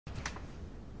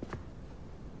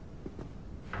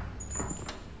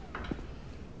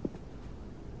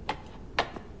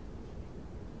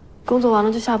工作完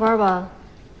了就下班吧。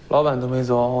老板都没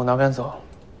走，我哪敢走？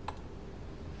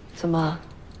怎么，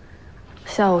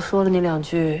下午说了你2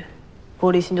句，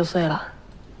玻璃心就碎了？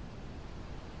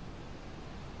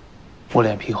我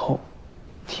脸皮厚，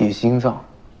铁心脏，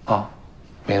啊，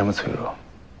没那么脆弱。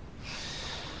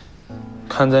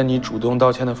看在你主动道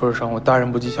歉的份上，我大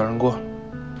人不计小人过。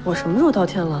我什么时候道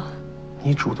歉了？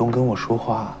你主动跟我说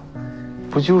话，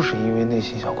不就是因为内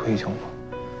心小愧疚吗？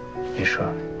没事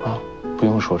啊，不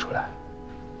用说出来，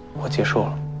我接受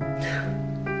了。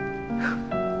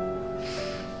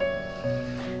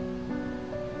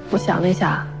我想了一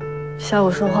下，下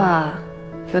午说话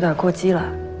有点过激了。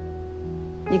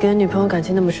你跟女朋友感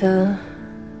情那么深，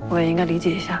我也应该理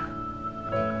解一下。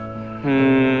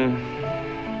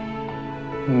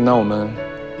那我们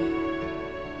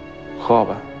和好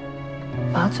吧。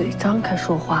把嘴张开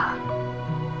说话。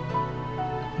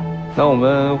那我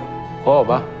们和好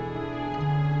吧。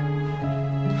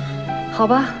好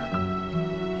吧，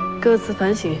各自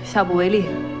反省，下不为例。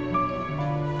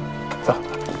走，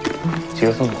接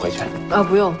着送你回去。啊，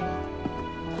不用，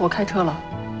我开车了，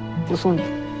不送你，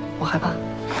我害怕。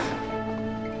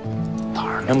哪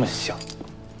儿那么像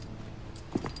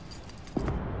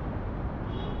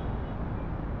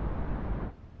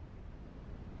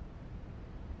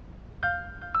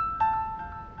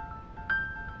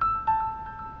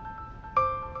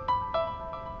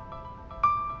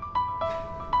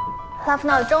？Love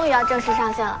Note 终于要正式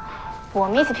上线了，我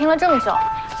们一起拼了这么久，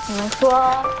你们说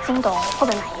金董会不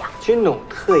会满意啊？金董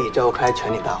特意召开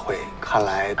全体大会，看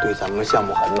来对咱们的项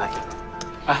目很满意。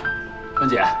哎，芬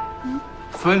姐，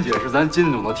芬姐是咱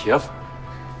金董的铁粉，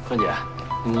芬姐，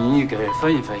你给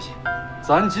分析分析，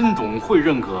咱金董会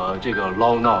认可这个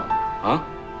Love Note 啊？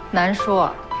难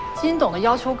说，金董的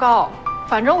要求高，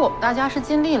反正我们大家是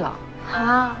尽力了。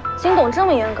啊，金董这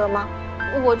么严格吗？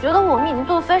我觉得我们已经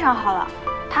做得非常好了。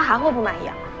他还会不满意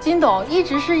啊？金董一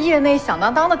直是业内响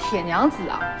当当的铁娘子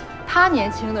啊！他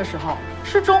年轻的时候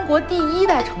是中国第1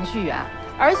代程序员，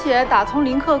而且打从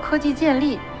林克科技建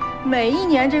立，每一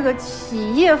年这个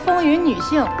企业风云女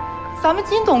性，咱们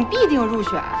金董必定入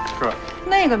选。是，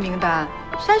那个名单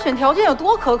筛选条件有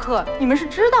多苛刻，你们是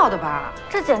知道的吧？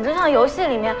这简直像游戏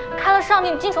里面开了上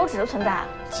帝金手指的存在。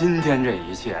今天这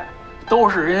一切都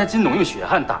是人家金董用血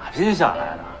汗打拼下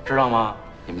来的，知道吗？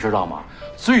你们知道吗？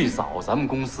最早咱们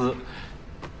这公司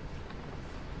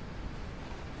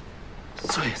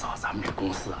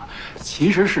啊，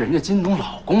其实是人家金董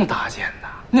老公搭建的。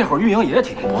那会儿运营也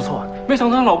挺不错的，没想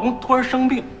到她老公突然生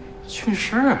病去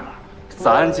世了。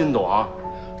咱金董啊，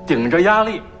顶着压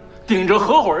力，顶着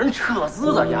合伙人撤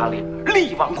资的压力，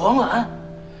力挽狂澜，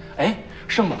哎，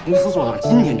生把公司做到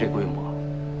今天这规模。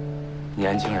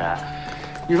年轻人，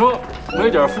你说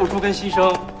没点付出跟牺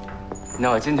牲，哪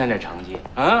有今天这成绩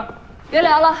啊？别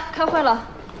聊了，开会了。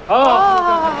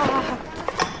好，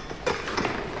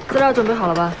资料准备好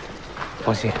了吧？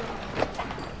放心，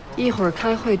一会儿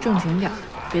开会正经点，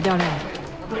别掉链子。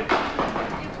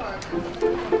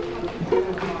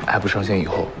app 上线以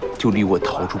后，就离我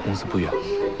逃出公司不远，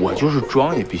我就是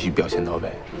装也必须表现到位。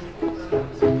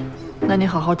那你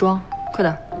好好装，快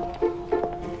点。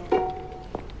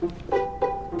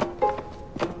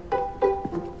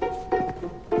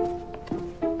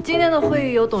今天的会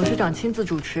议由董事长亲自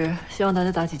主持，希望大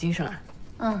家打起精神来。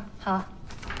嗯，好。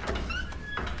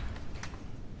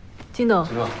金董，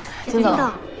金董，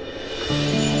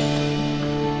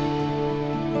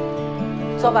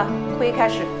坐吧，会议开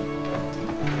始。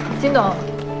金董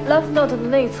 ，Love Note 的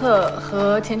内测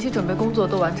和前期准备工作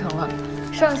都完成了，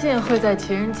上线会在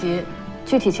情人节，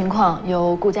具体情况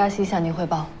由顾嘉熙向您汇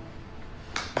报。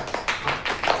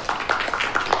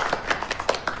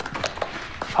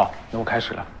好，那我开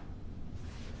始了。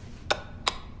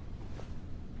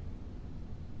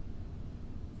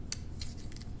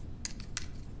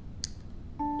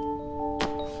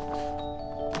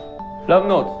Love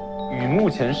Note 与目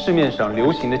前市面上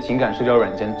流行的情感社交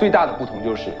软件最大的不同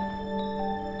就是，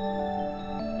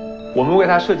我们为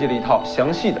它设计了一套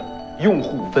详细的用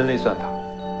户分类算法。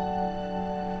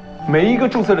每一个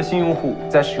注册的新用户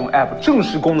在使用 App 正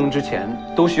式功能之前，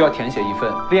都需要填写一份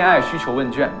恋爱需求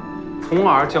问卷，从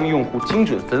而将用户精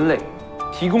准分类，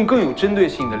提供更有针对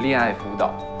性的恋爱辅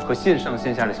导和线上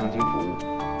线下的相亲服务。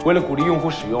为了鼓励用户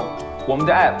使用，我们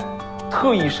的 App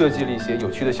特意设计了一些有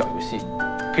趣的小游戏。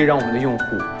可以让我们的用户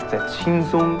在轻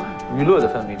松娱乐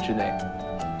的氛围之内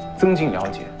增进了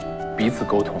解，彼此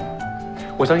沟通。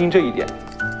我相信这一点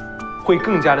会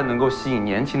更加的能够吸引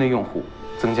年轻的用户，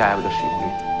增加 App 的使用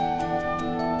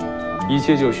率。一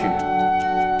切就绪。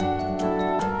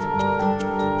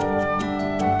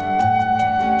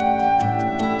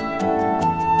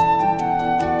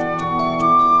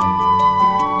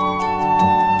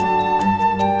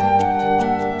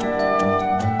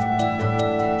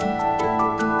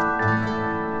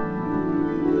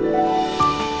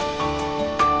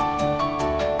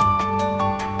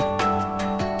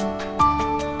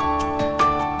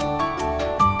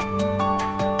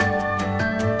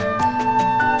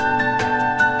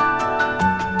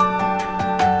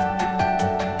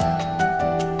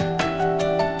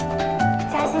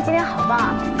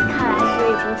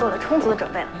充足的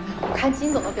准备了。我看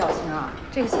金总的表情啊，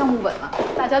这个项目稳了，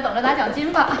大家等着拿奖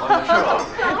金吧。是吧？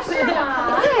是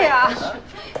啊，对呀，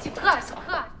请客，请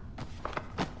客。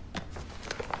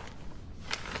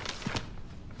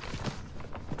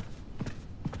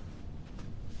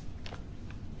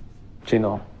金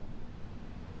总，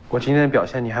我今天的表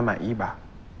现你还满意吧？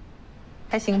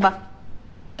还行吧。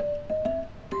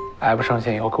app 上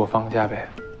线以后给我放个假呗，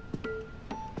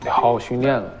得好好训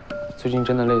练了，最近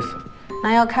真的累死了。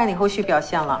那要看你后续表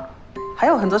现了，还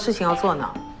有很多事情要做呢。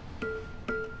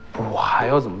不是，我还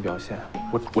要怎么表现？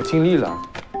我尽力了。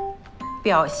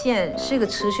表现是个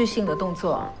持续性的动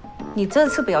作，你这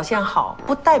次表现好，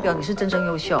不代表你是真正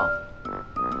优秀。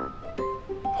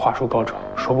话说高超，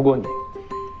说不过你。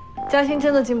嘉欣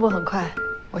真的进步很快，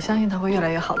我相信她会越来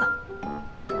越好的。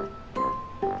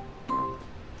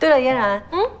对了，嫣然，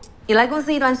你来公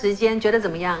司一段时间，觉得怎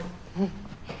么样？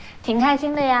挺开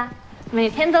心的呀，每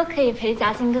天都可以陪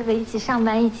嘉欣哥哥一起上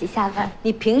班，一起下班。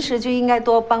你平时就应该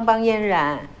多帮帮嫣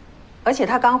然，而且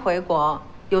她刚回国，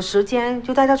有时间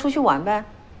就带她出去玩呗。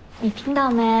你听到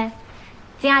没？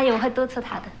金阿姨，我会督促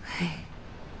她的。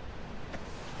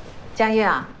江月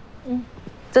啊，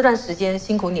这段时间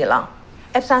辛苦你了。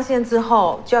App 上线之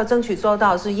后，就要争取做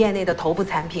到是业内的头部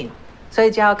产品，所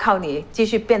以就要靠你继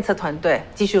续鞭策团队，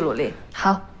继续努力。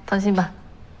好，放心吧。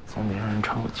总得让人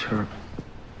喘口气儿吧。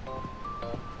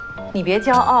你别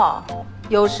骄傲，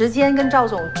有时间跟赵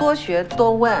总多学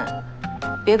多问，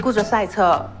别顾着赛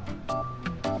车。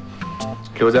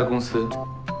留在公司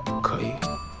可以，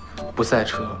不赛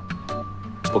车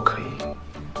不可以。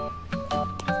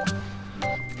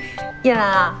嫣然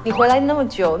啊，你回来那么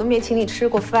久都没请你吃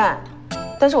过饭，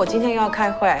但是我今天又要开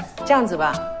会，这样子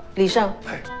吧，李胜，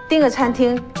订个餐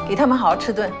厅给他们好好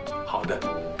吃顿。好的。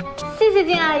谢谢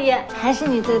金阿姨，还是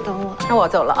你最懂我。那我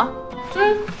走了啊。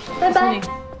拜拜。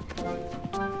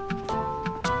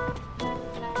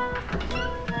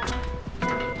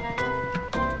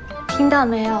听到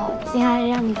没有，金阿姨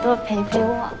让你多陪陪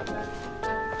我。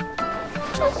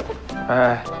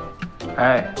哎，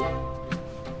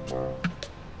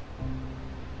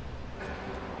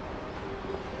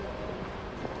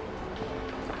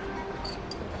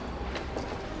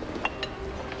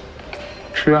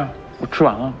吃啊，我吃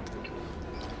完了。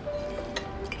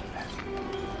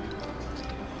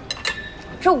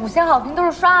这5星好评都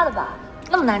是刷的吧？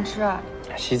那么难吃？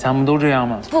西餐不都这样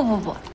吗？不，